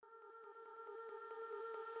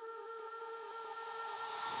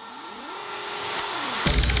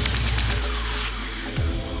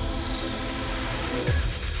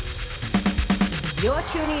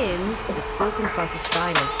tuning in to Silk and Fuss's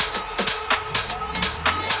finest.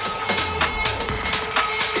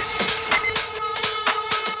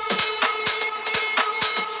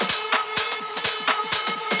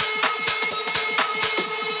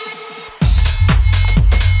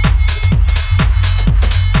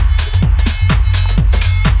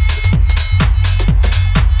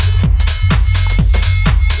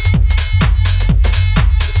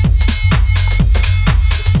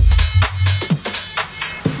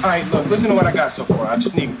 Alright, look, listen to what I got so far. I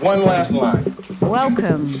just need one last line.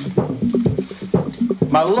 Welcome.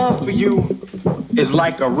 My love for you is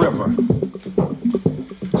like a river,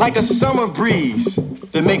 like a summer breeze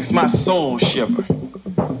that makes my soul shiver.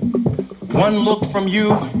 One look from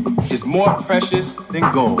you is more precious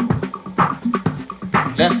than gold.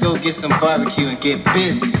 Let's go get some barbecue and get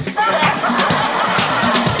busy.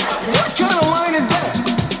 What kind of line is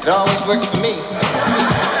that? It always works for me.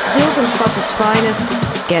 Silk and Fuss's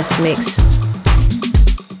finest guest mix.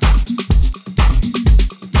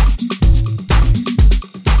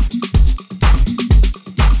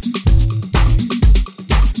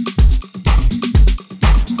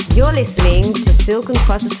 You're listening to Silk and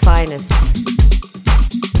Fuss's finest.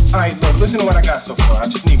 Alright, look, listen to what I got so far. I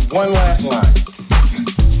just need one last line.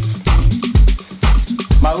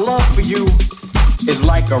 My love for you is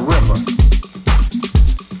like a river,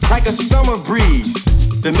 like a summer breeze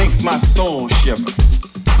that makes my soul shiver.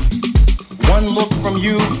 One look from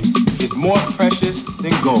you is more precious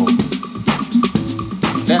than gold.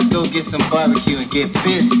 Let's go get some barbecue and get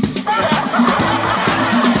busy.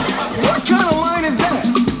 What kind of line is that?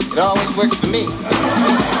 It always works for me.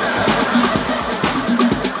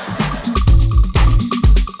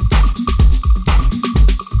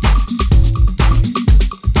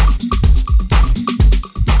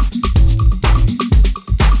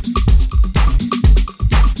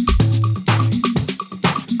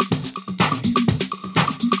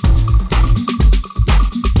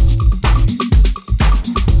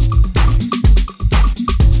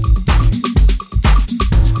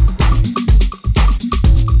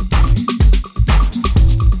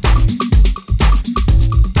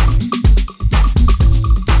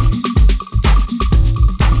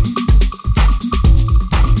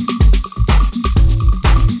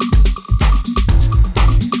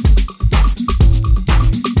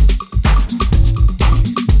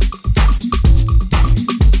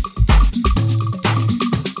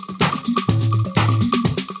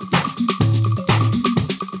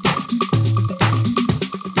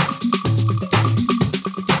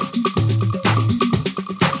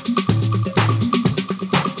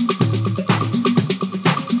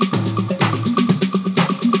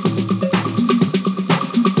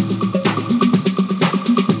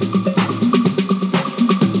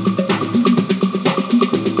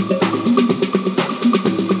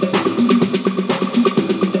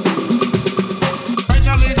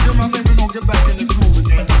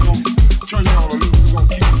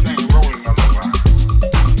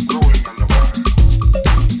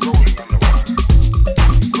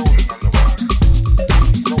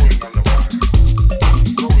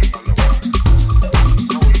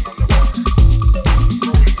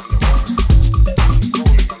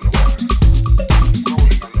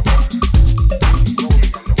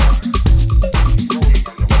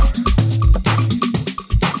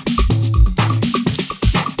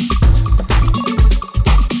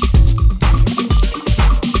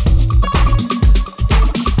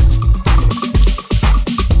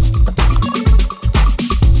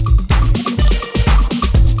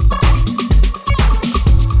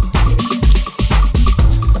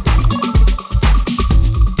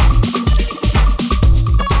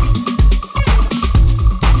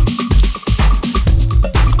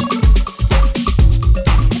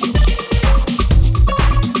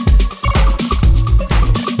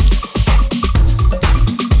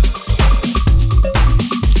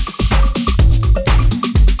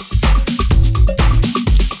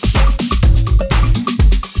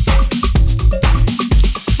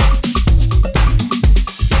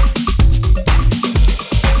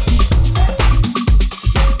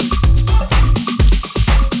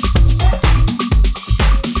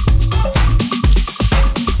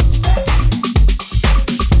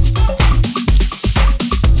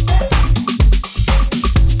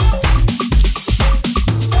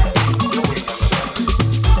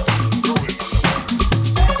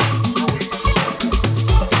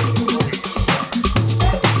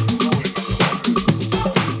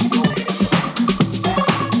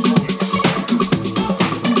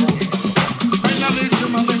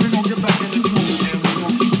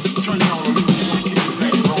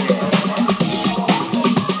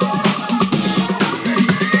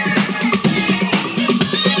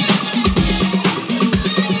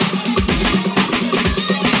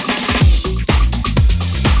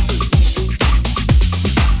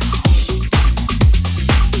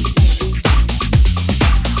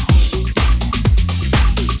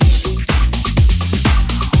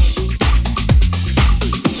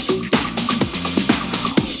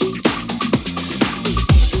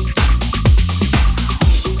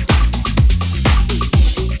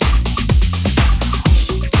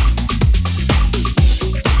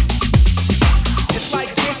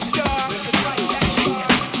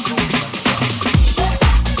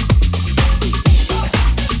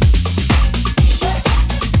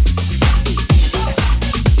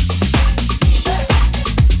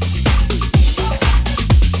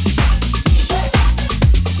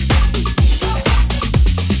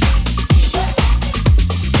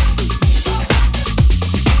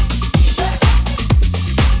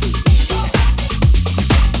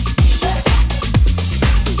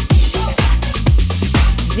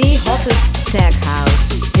 the hottest tech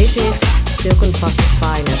house. This is Silk and Fuss's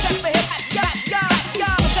finest.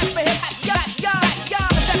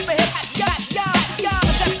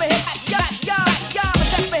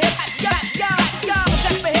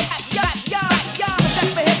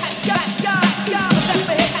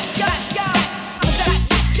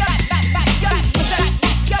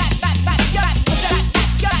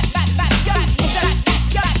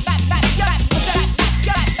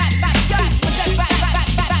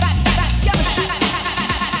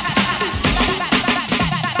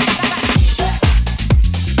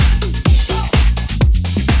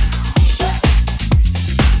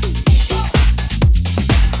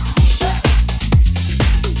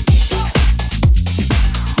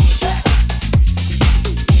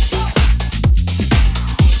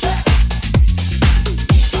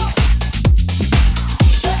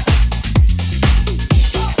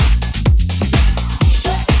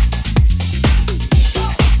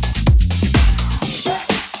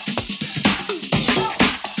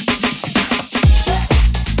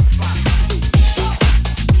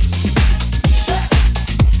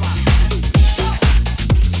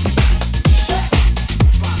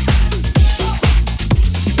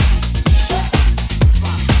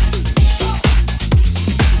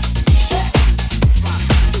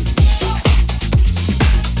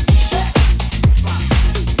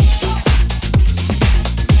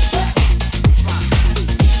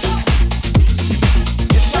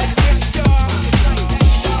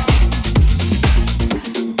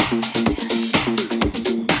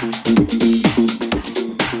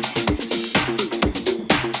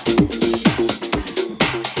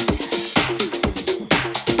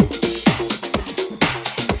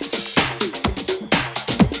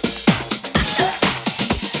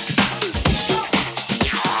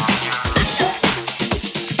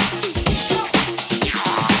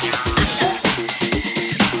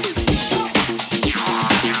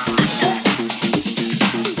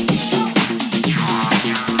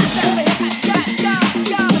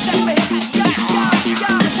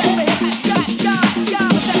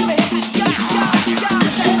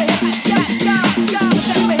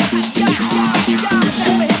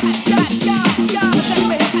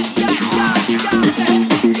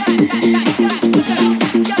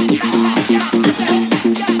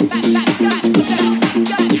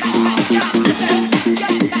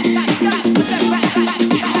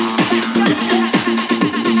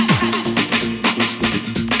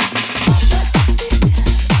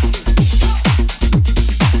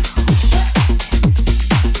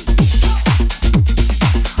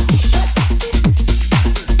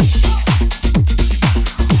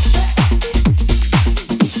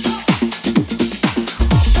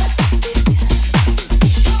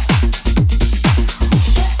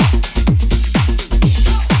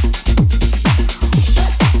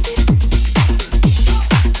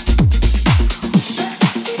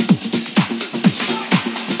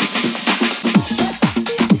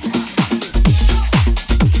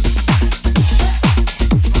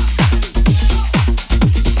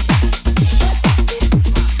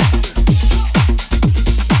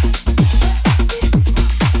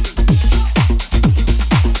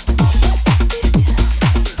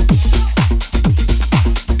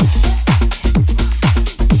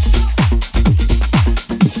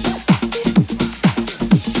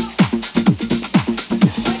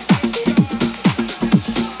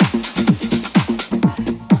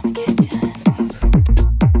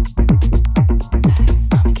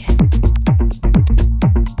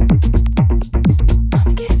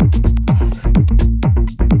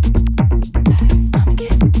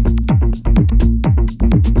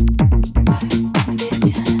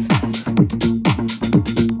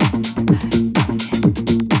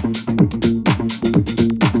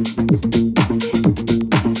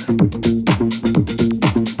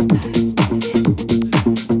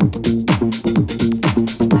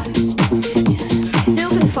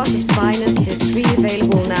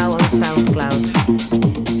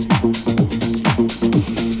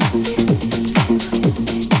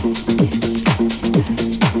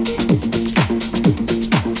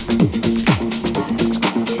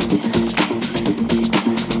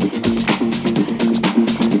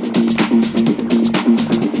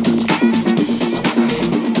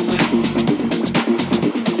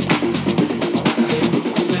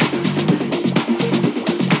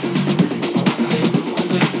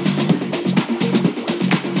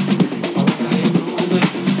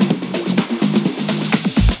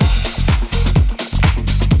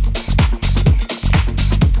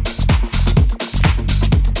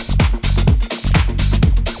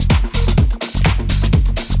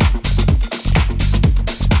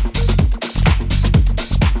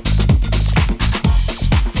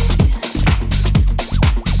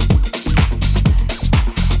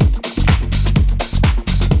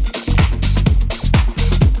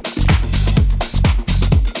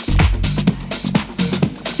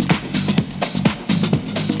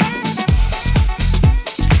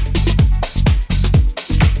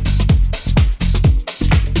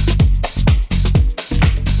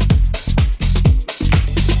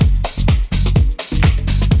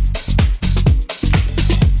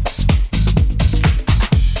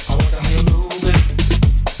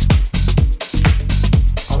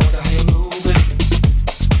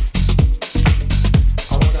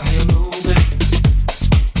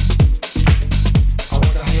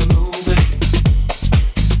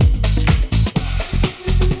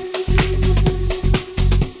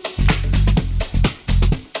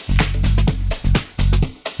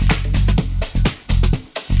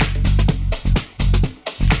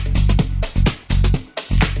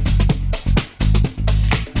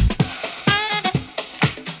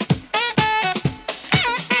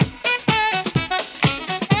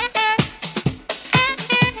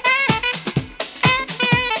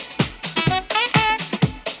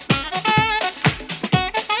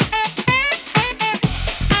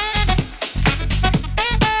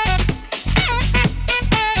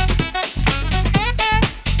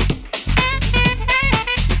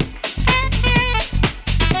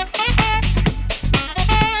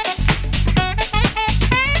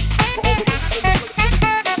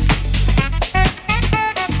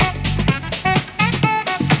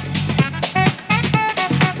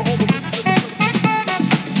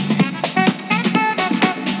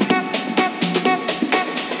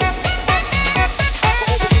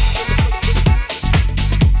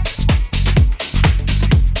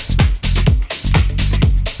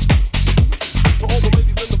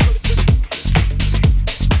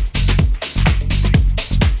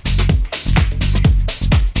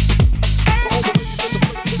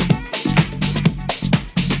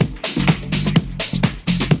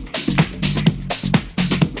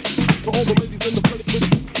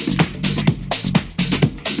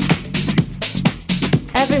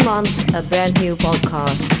 Every month, a brand new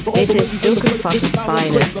podcast. This is Silk and Fuss's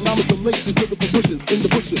finest. In the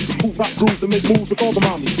bushes, who rock grooves and make moves with all the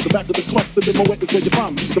mommies. The back of the club, sipping my wet is where you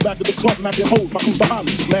find me. The back of the club, knocking hoes, my crew's behind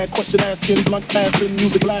me. Mad question asking, blunt passing,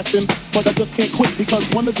 music blasting. But I just can't quit because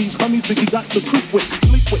one of these homies that you got to creep with,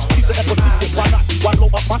 sleep with, keep the ever secret. Why not? Why blow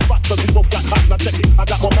up my spot? Cause we both got hot. Now check it. I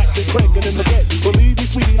got more Mac than Craig and in the bed. Believe me,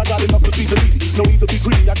 sweetie, I got enough to feed the needy. No need to be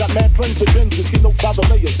greedy. I got mad friends with Benz and see no by the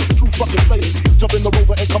layers. True fucking players. Jump in the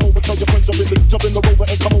rover and come over, tell your friends jump in the. Jump in the rover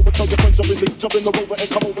and come over, tell your friends jump in the. Jump in the rover and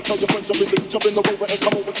come over, tell your friends jump in the. Jump in the rover and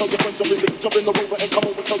come over, tell your friends jump in the. Jump in the rover and come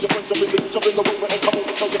over, tell your friends jump in the. Jump in the rover and come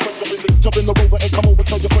over, tell your friends jump in the. Jump in the rover and come over,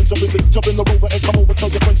 tell your friends jump in the. Jump in the rover and come over,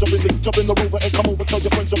 tell your friends jump in the. Jump in the rover and come over, tell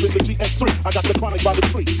your friends jump in the. GS3. I got the chronic by the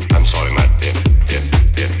tree. I'm sorry, Matt.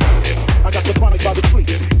 I got the chronic by the tree.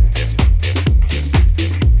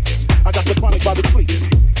 I got the chronic by the tree.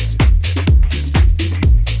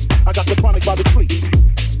 I got the chronic by the tree.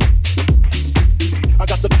 I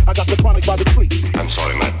got the chronic by the tree. I'm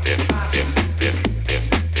sorry, Matt.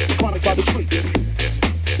 Chronic by the tree.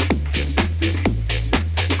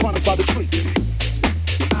 Chronic by the tree.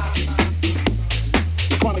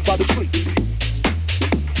 Chronic by the tree.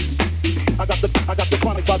 I got the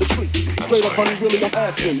chronic by the tree. Straight up, honey, really, I'm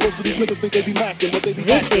asking. Most of these niggas think they be macking, but they be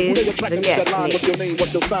macking. Who they attracting with that line? What's your name?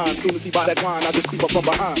 What's your sign? Soon as he buy that wine, I just creep up from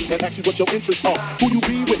behind and ask you what your interests are. Who you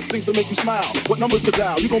be with? Things to make you smile. What numbers to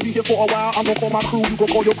dial? You gon' be here for a while. I'm gon' call my crew. You gon'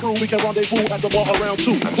 call your crew. We can rendezvous at the bar around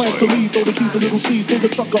 2. Plans to leave, throw the keys to little C's. Pull the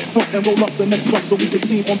truck up front and roll up the next block so we can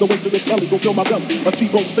steam on the way to the telly. Go fill my belly. A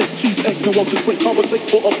T-bone steak, cheese, eggs, and Welch's quick. Conversate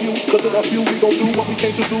for a few, cause in a few we gon' do what we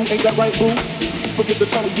came to do. Ain't that right, boo? Forget the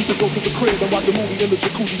telly, we just go to the crib and watch a movie in the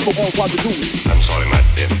jacuzzi for all while you're doing it. I'm sorry, Matt.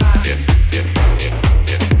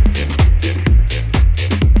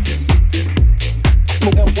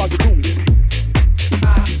 No else while you're doing it.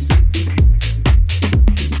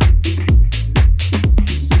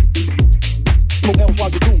 No else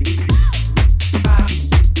while you're doing it.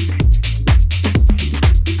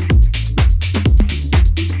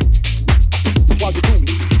 While you're doing it.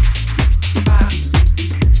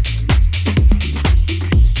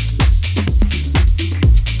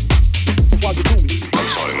 While you're doing it. I'm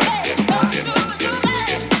sorry, Matt.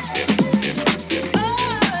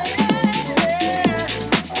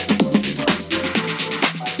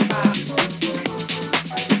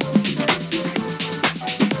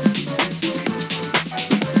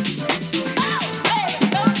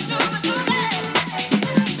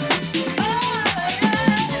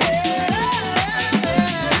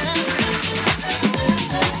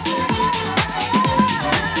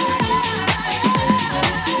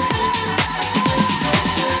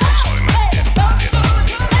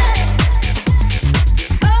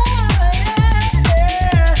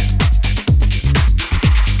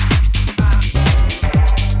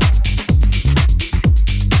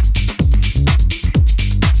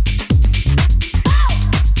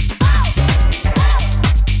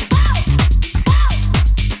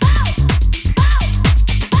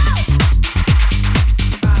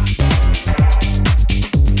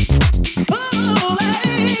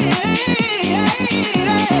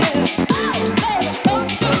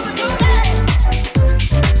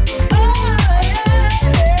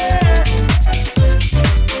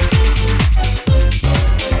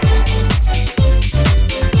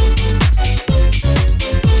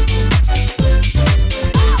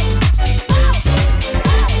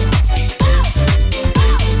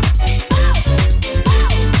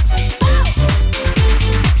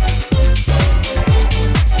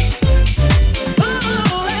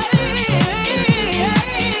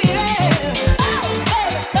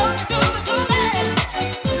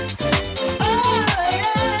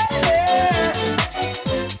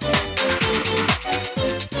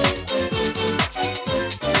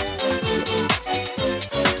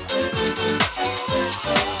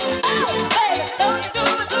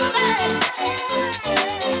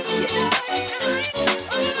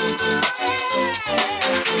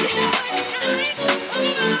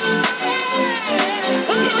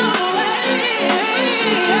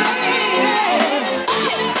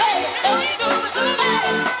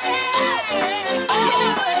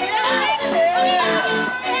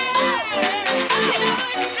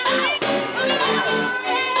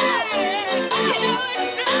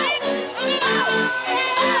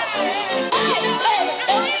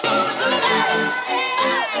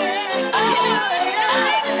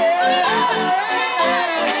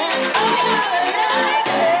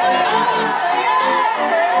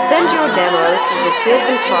 Send your demos to the Silk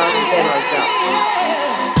and Fuss demo drop.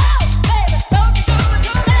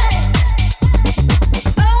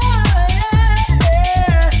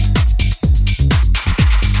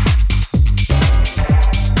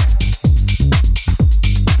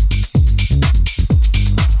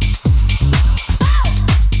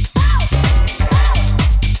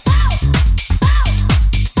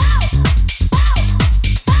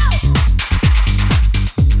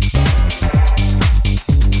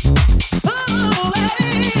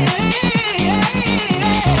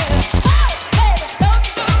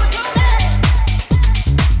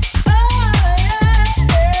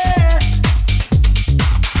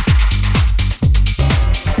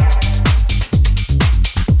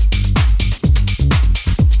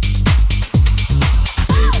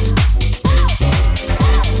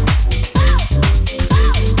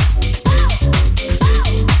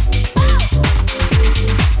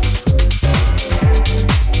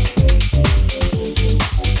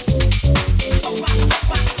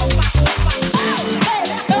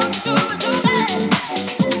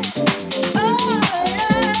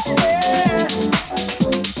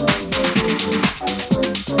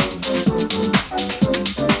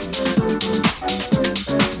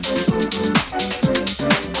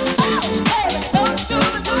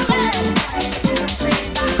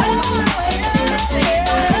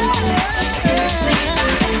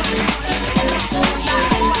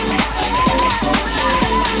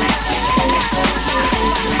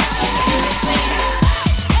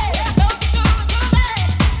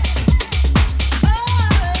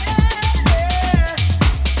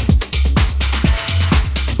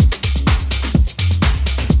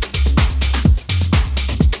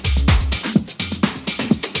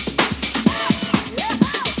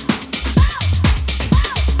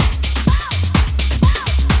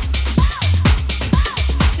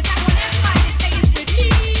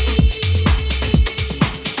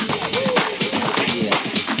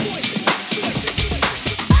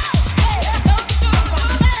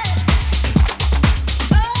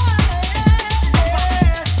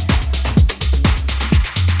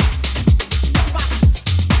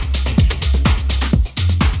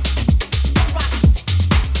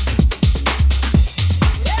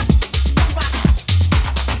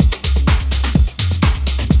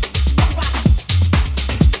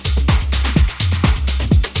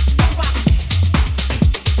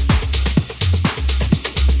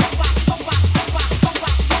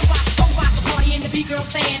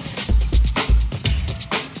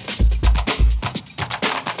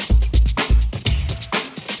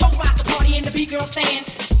 girls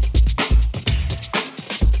stand.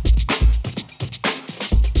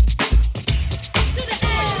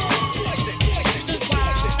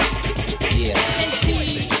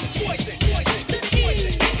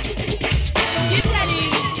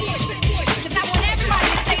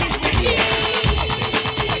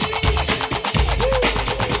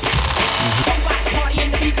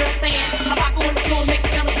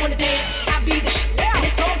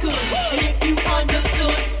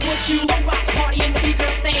 You gon' rock the party and the big girl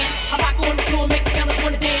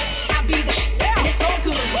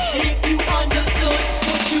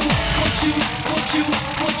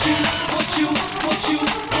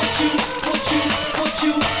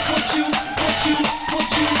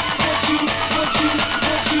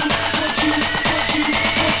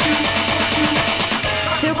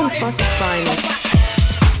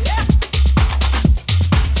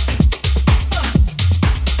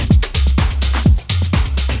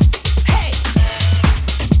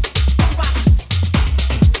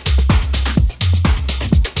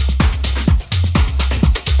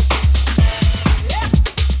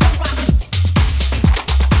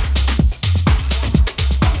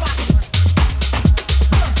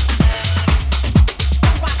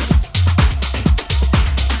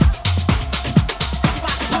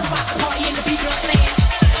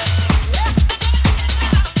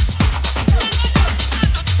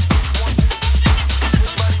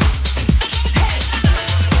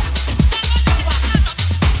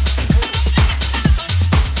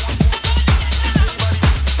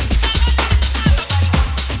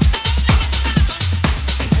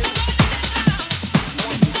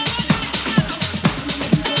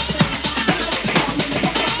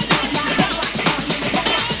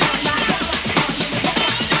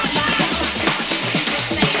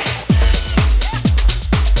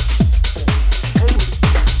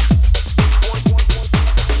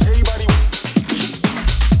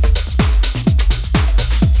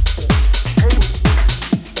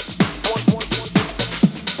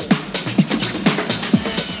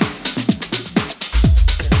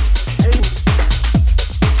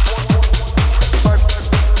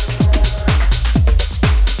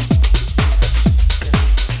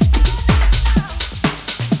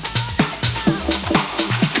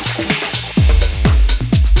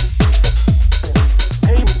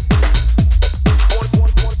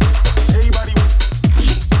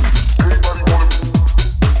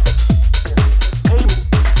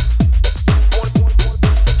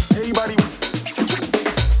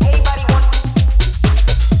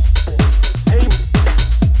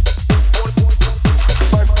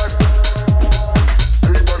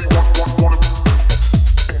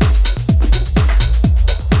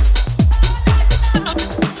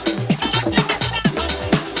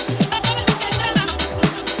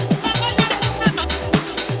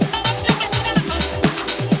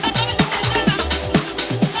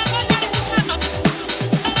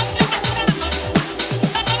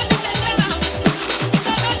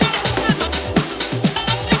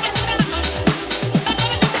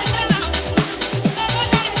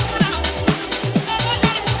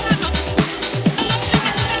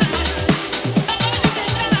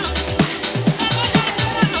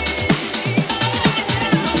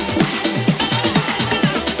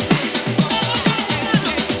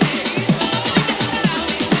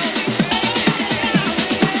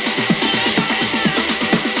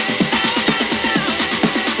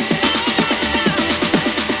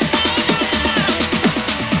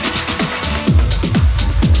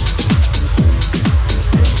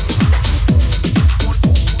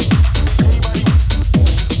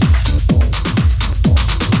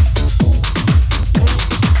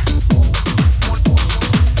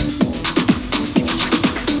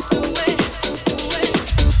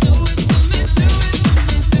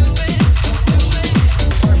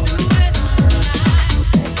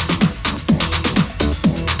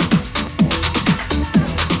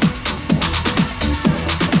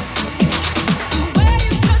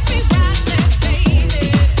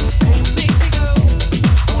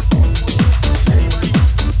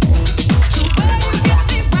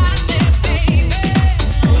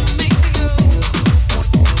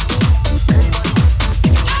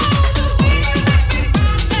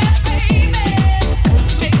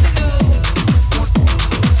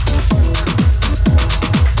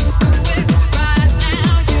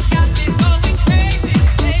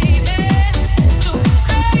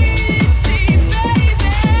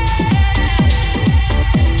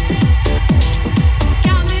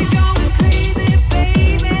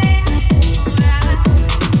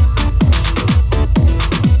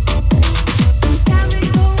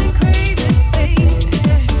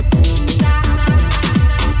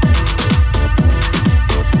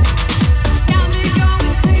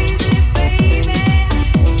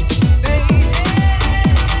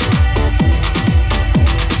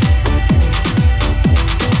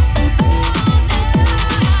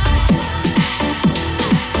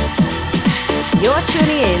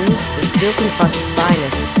Silken Fuss's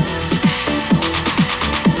finest.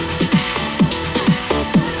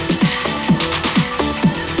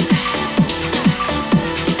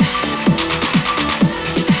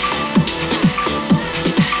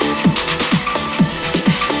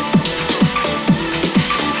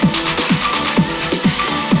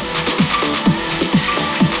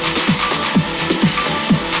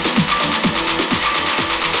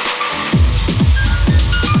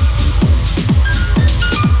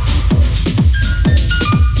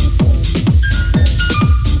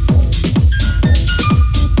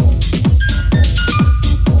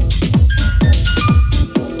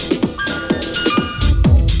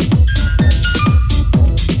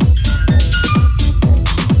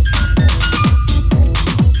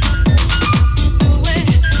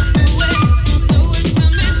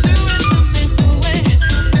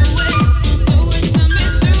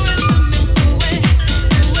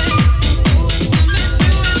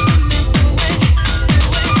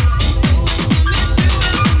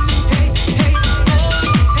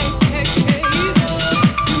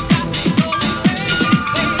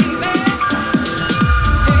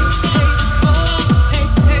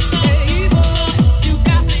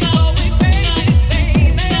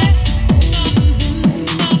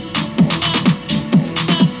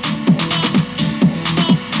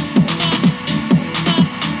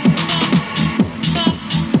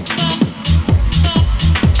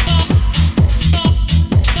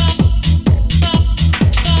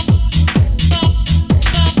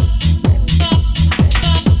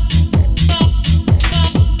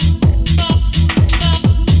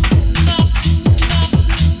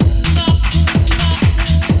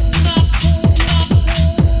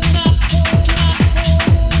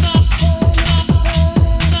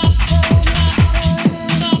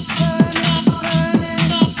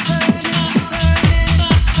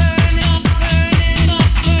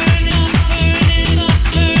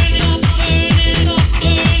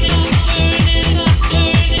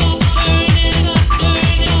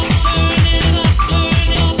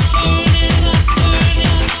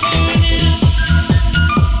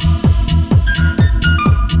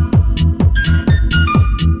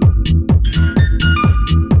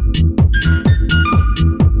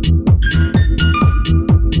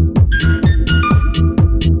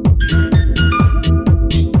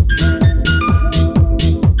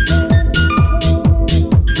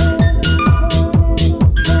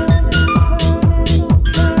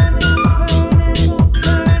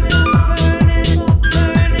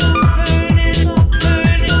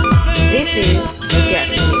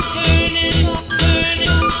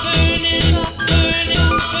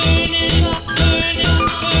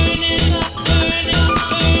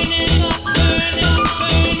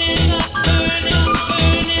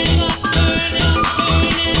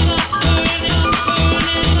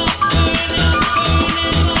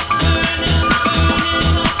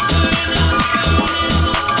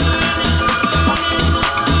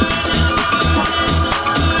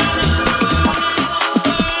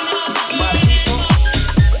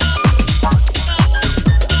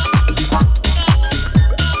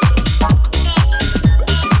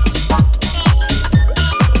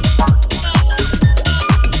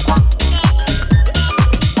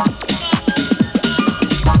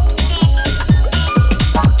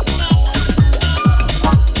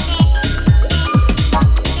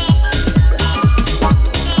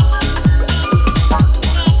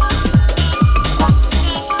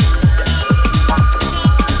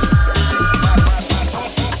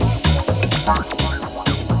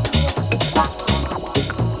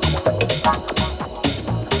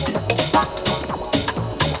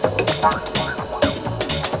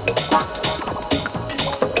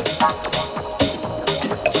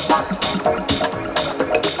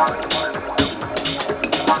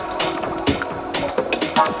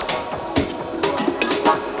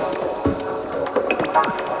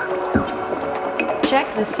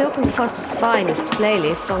 Check the Silken Fuss's finest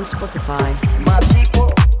playlist on Spotify.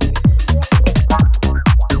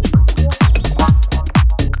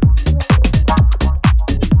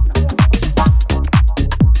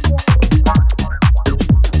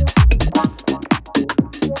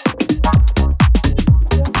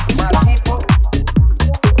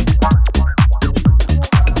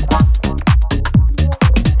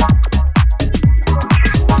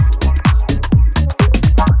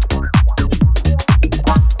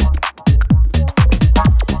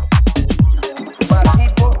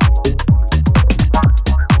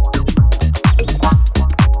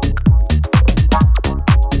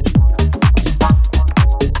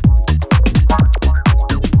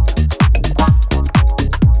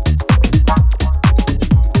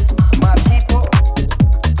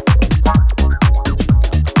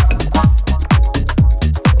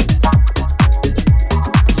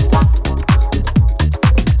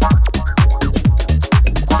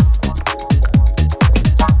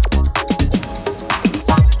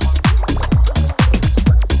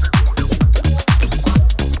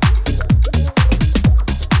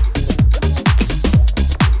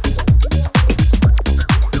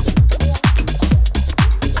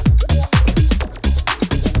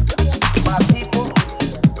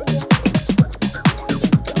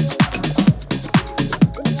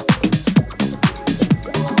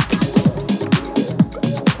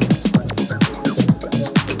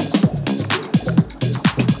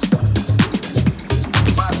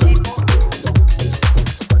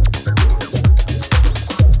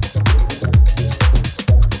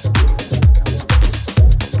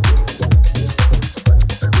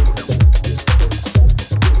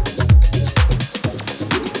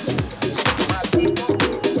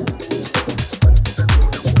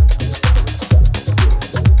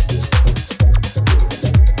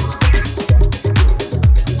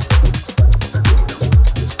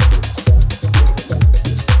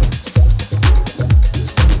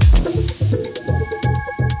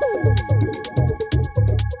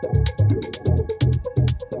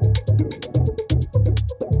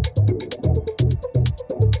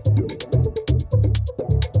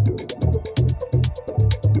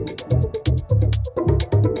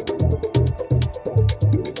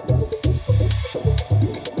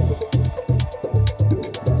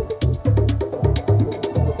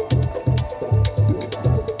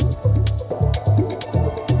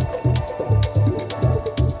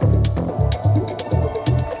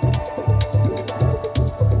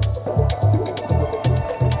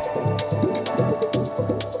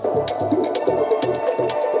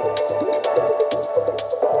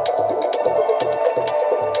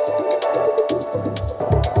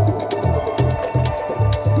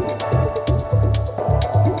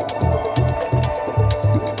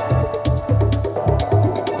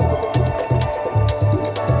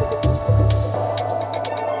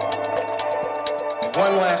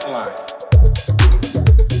 bass line.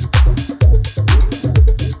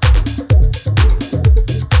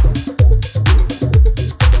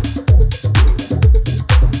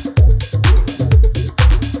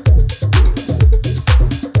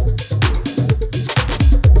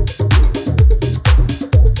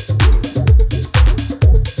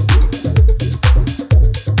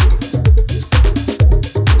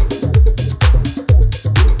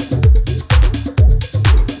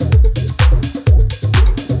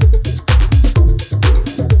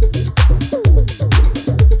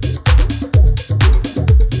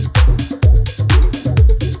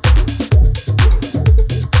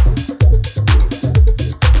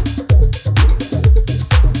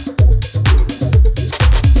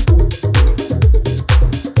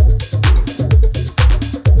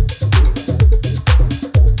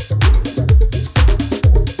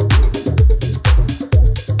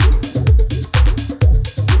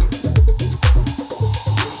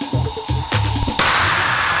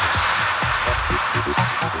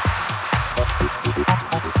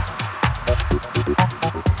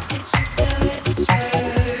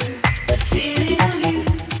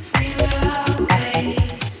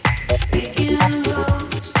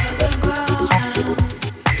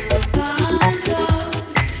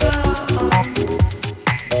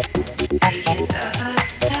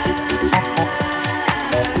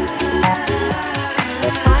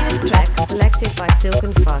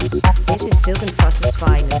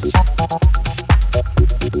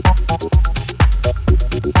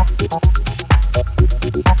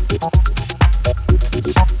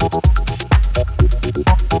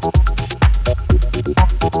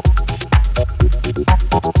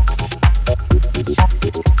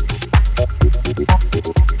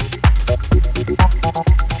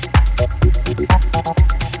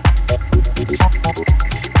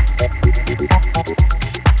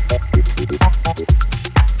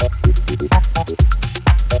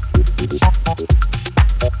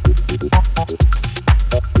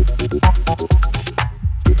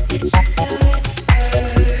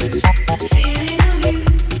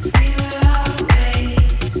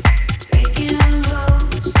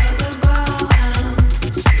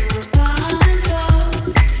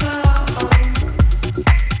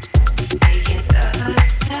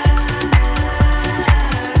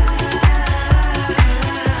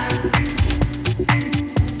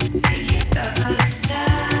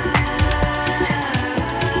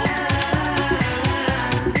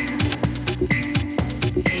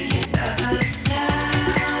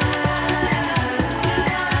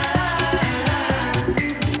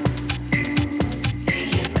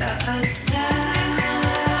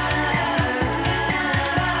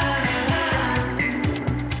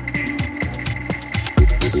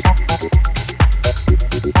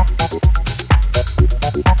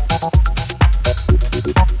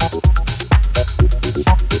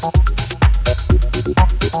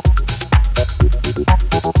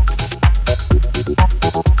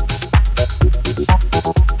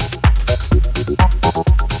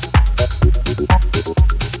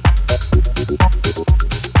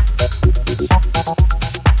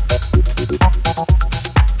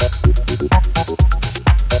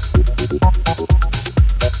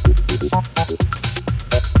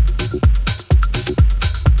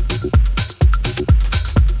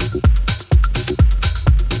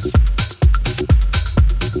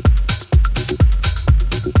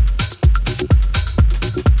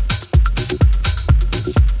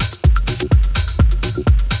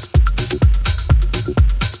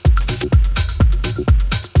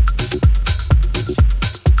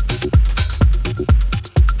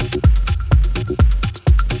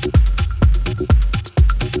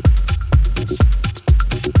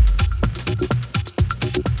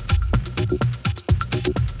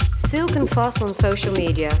 Foss on social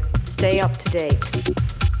media. Stay up to date.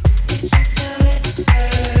 It's just a whisper,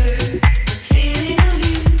 feeling of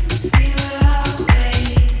you. We were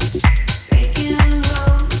always breaking the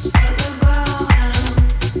rules of the ground.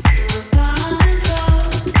 You were gone and fall.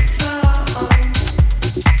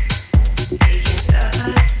 We can step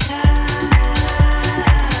aside.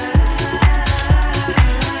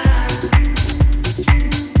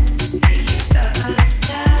 We can step aside. We can step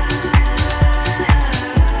aside.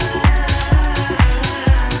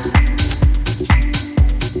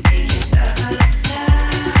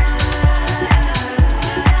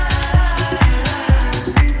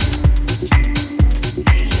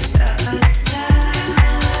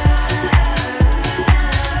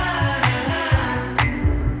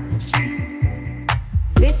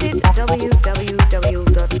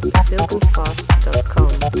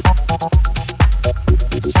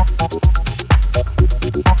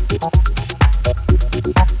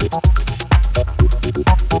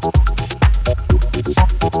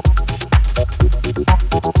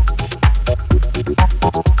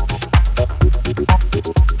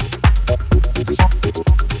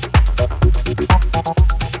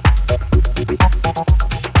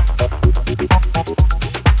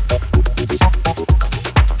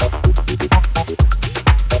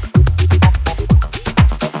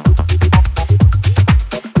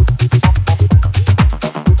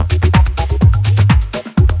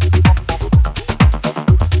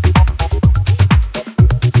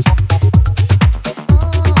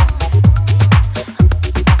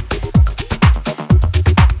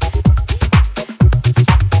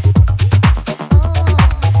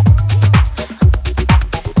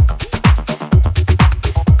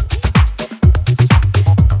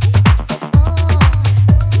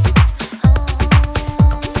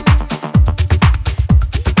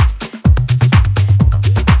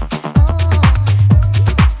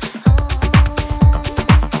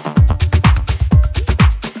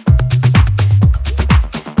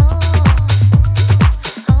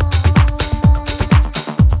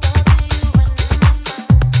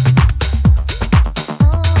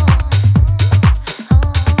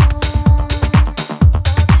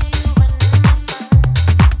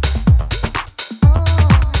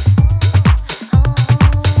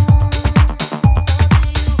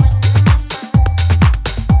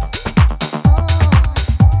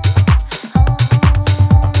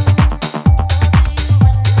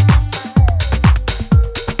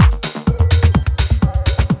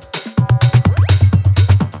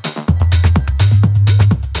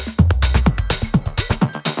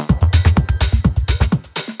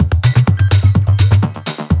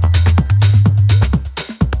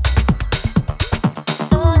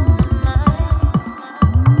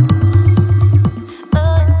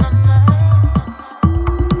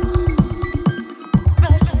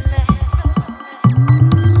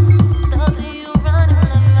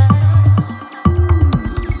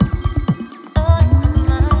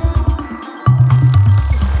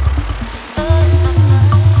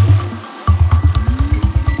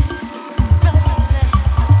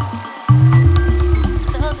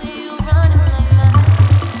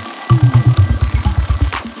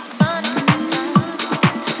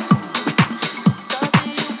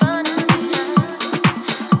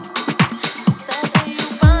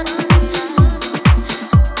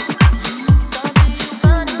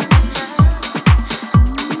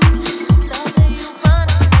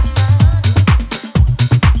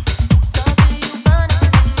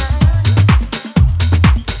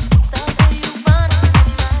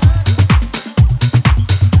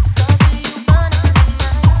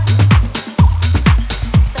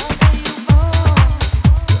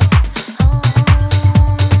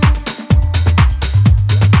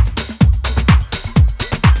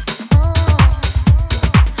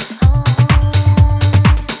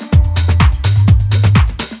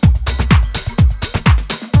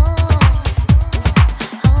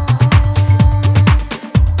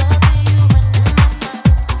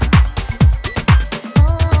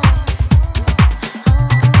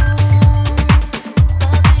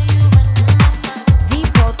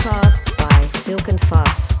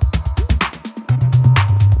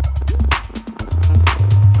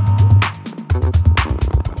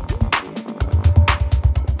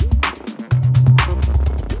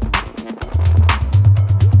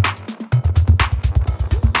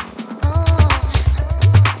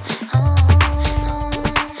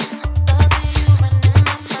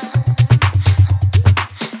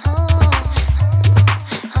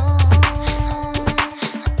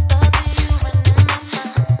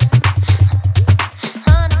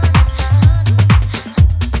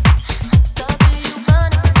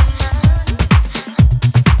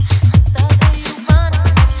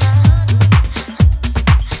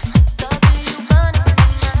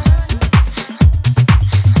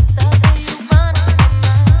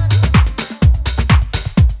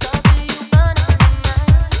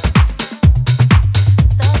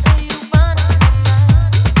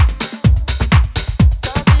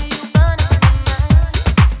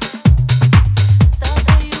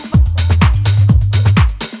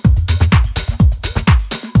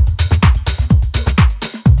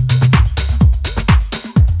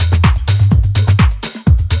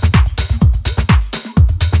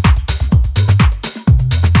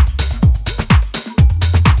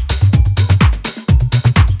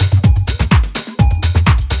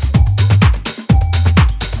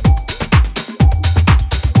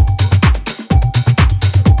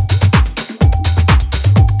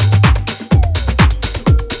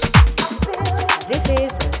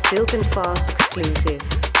 Silk and Fast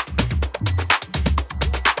exclusive.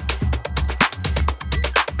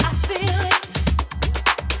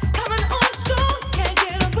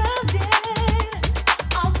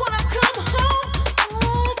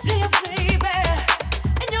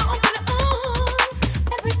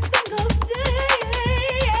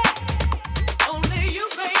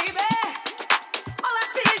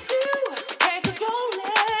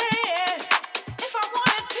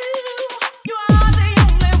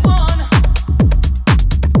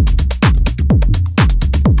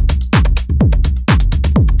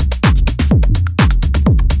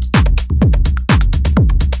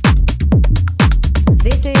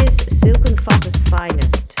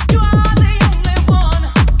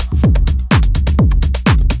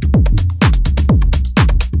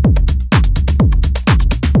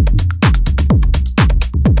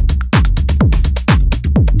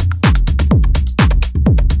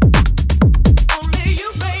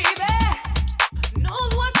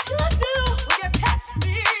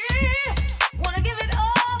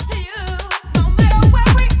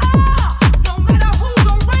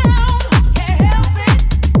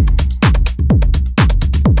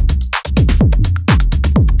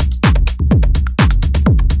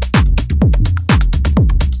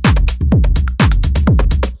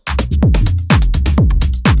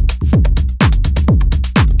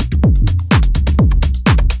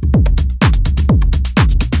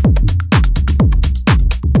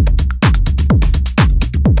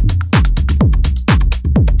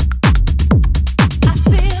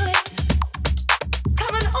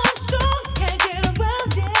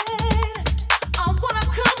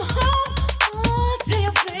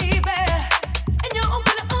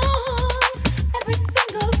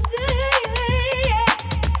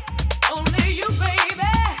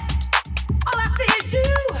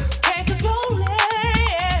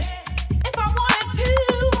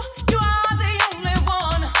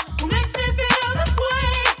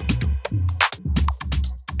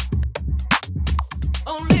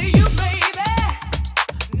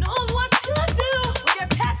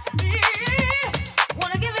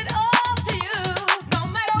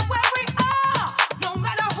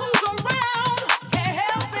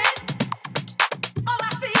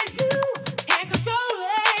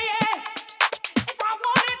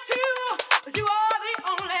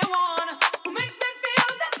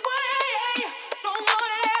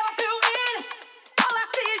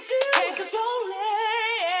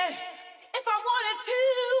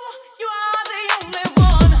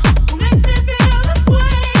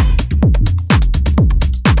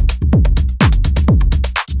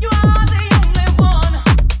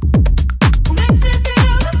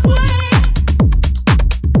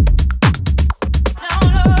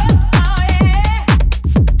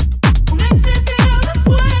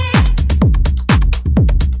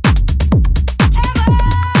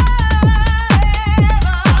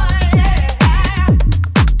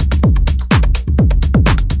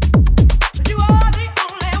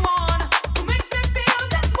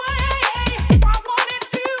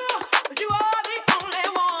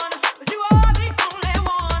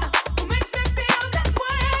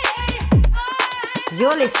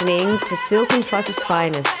 You're listening to Silk and Fuzz's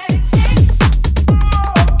finest.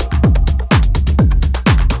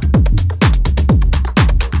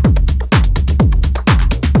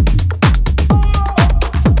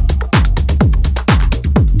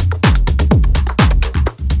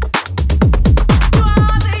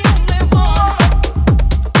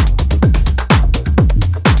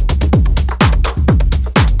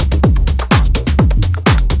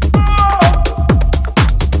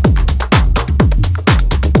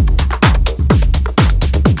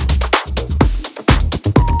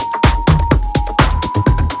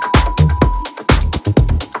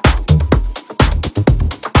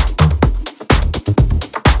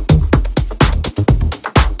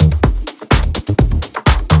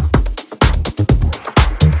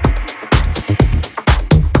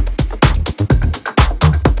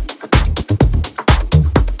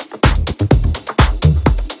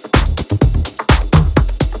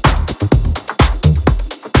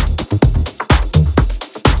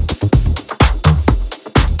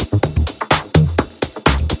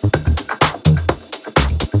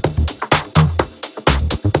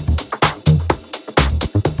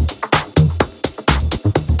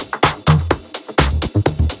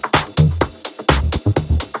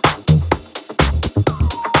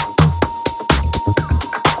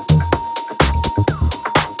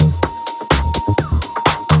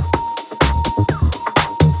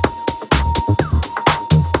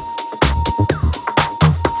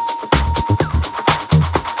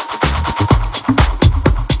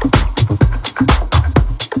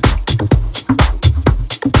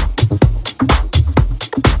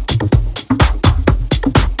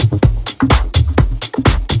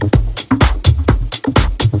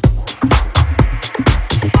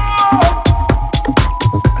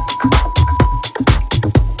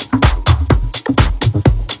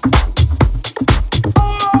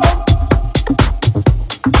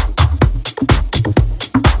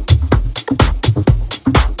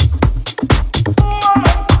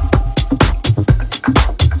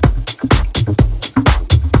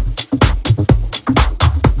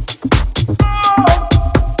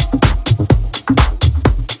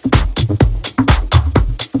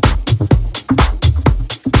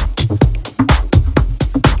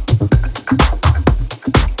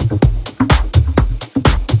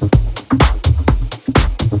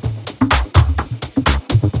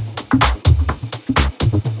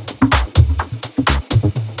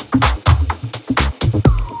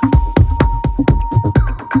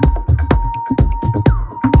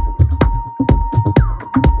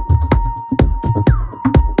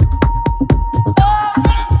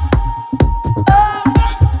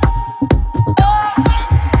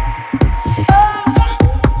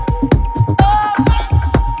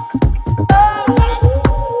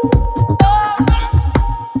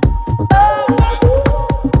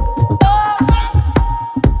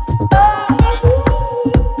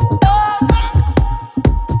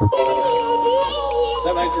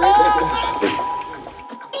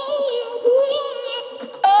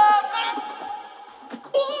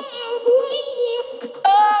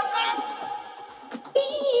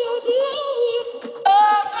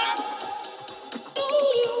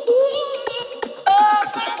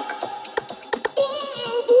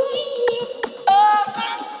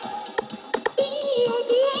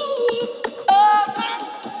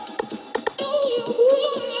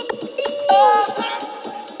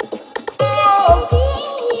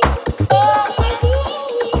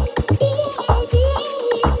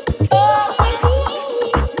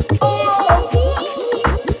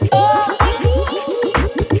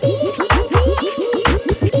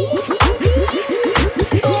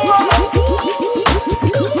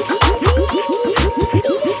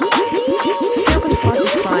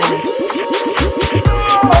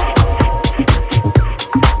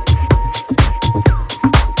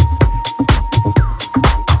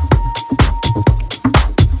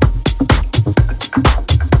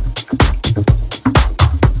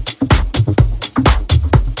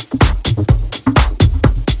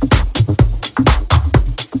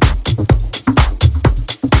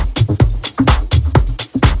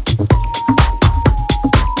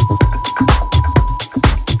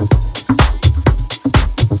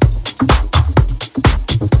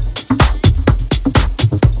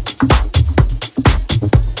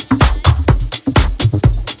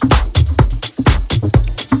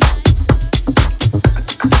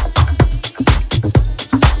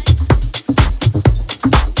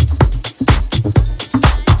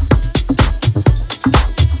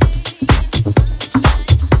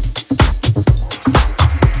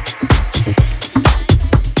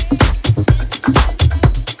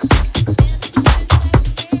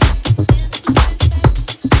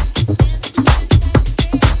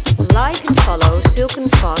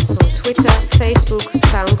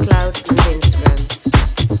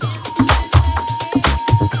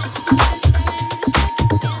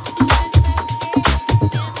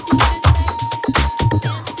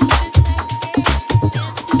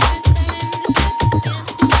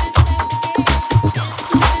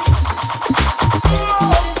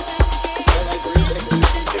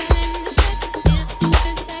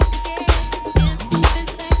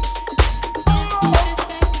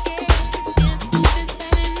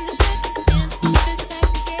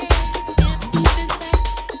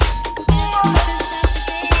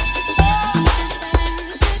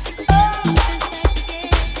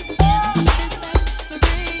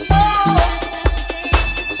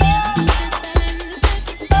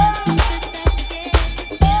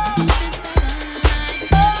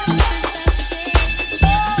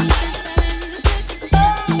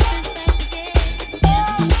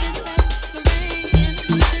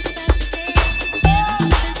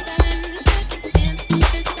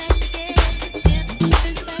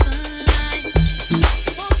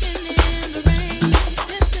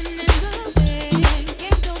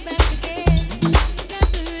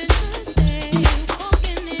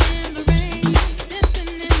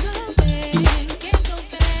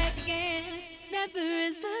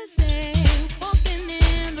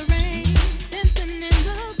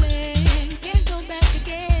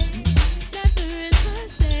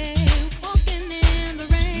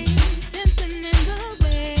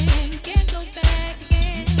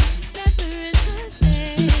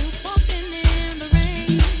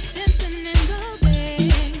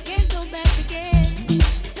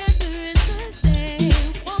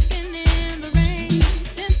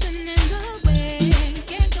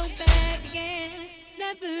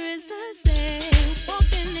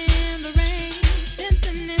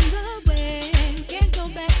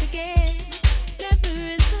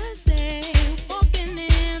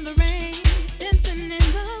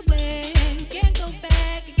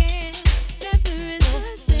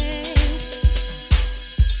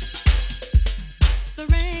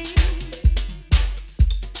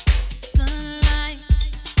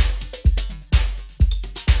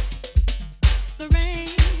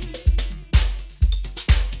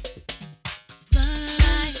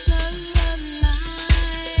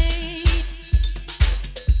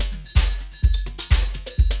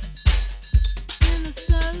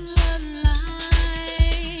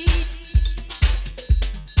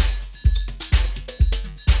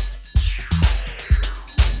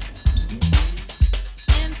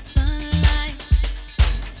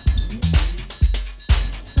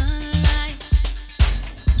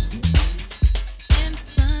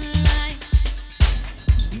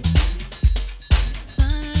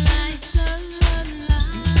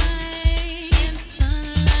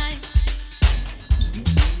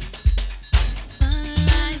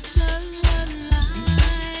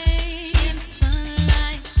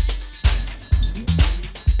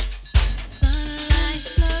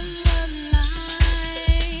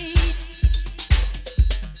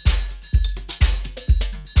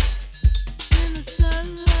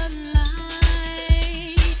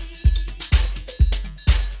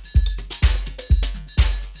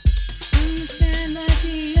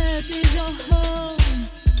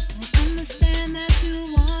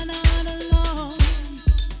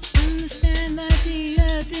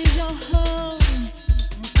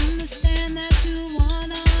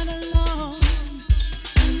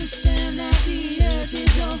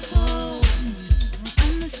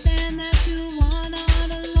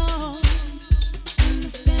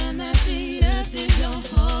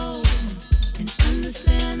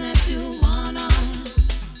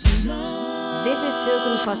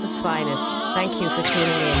 Silken Fuss's finest. Thank you for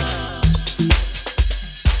tuning in.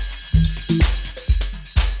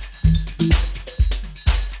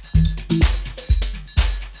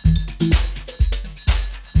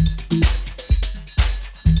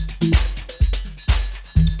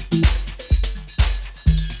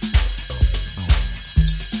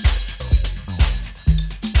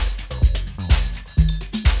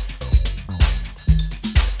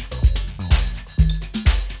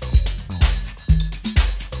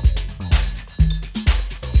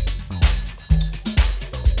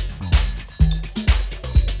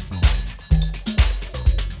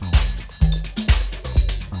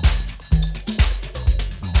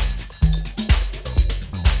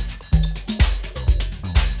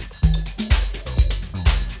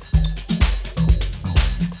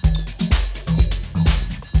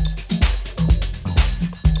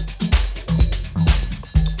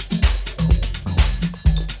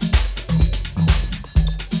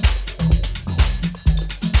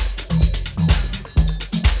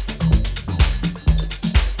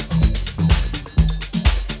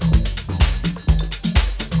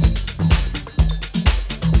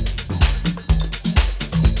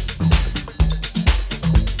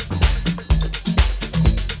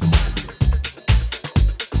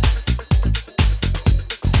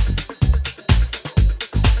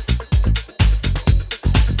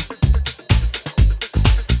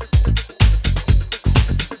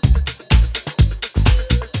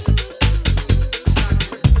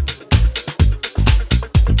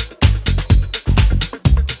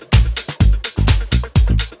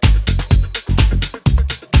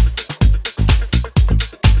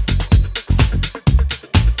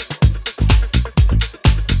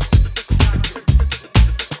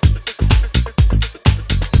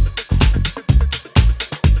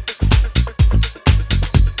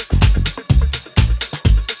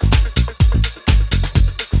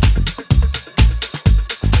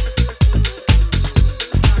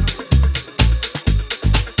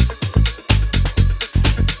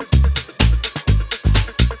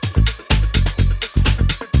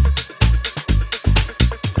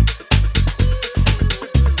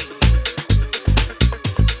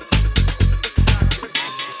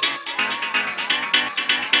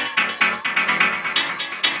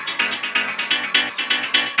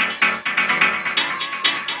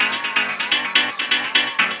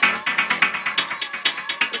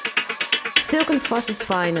 Silken Fuss's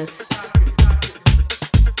finest.